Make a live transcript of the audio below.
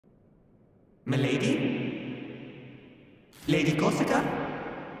Milady? Lady Corsica?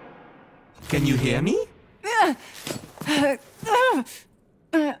 Can you hear me?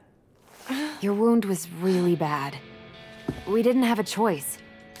 Your wound was really bad. We didn't have a choice.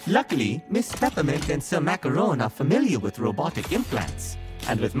 Luckily, Miss Peppermint and Sir Macaron are familiar with robotic implants.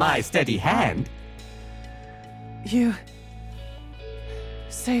 And with my steady hand... You...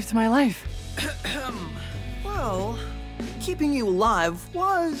 saved my life. Well, keeping you alive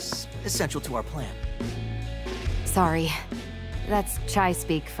was essential to our plan. Sorry. That's Chai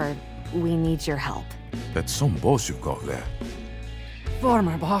speak for, we need your help. That's some boss you've got there.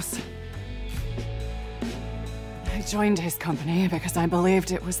 Former boss. I joined his company because I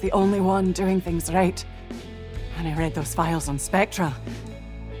believed it was the only one doing things right. And I read those files on Spectra.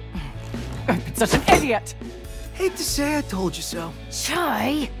 I've been such an idiot! Hate to say I told you so.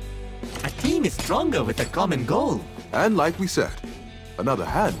 Chai! A team is stronger with a common goal. And like we said, another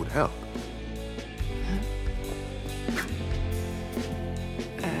hand would help.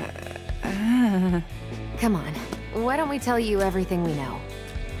 Come on. Why don't we tell you everything we know?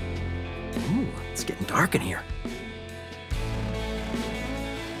 Ooh, it's getting dark in here.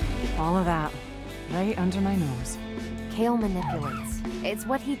 All of that, right under my nose. Kale manipulates. It's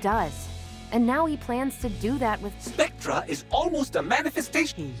what he does. And now he plans to do that with... Spectra is almost a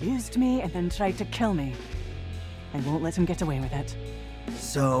manifestation. He used me and then tried to kill me. I won't let him get away with it.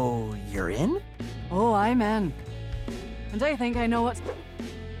 So, you're in? Oh, I'm in. And I think I know what's...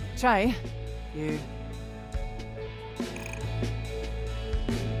 Chai, you...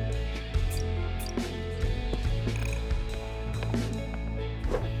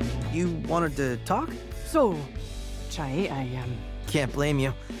 You wanted to talk? So, Chai, Can't blame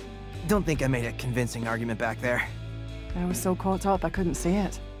you. Don't think I made a convincing argument back there. I was so caught up I couldn't see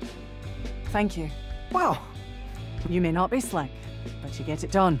it. Thank you. Wow. You may not be slick, but you get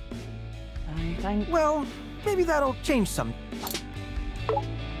it done. I think... Well, maybe that'll change some.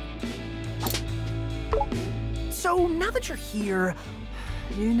 So, now that you're here...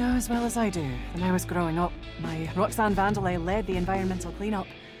 You know as well as I do, when I was growing up, my Roxanne Vandelay led the environmental cleanup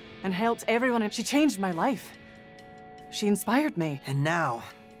and helped everyone, and she changed my life. She inspired me. And now,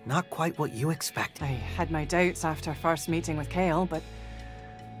 not quite what you expect. I had my doubts after first meeting with Kale, but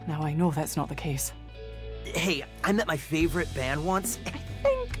now I know that's not the case. Hey, I met my favorite band once. I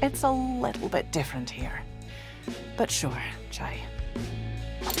think it's a little bit different here. But sure, Chai.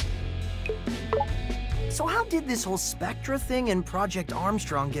 So how did this whole Spectra thing and Project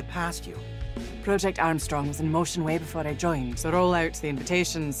Armstrong get past you? Project Armstrong was in motion way before I joined. The rollout, the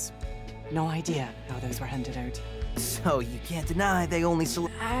invitations, no idea how those were handed out. So you can't deny they only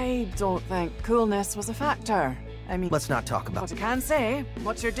I don't think coolness was a factor. I mean... Let's not talk about What I can say,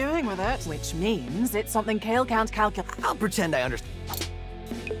 what you're doing with it, which means it's something Kale can't calculate. I'll pretend I understand.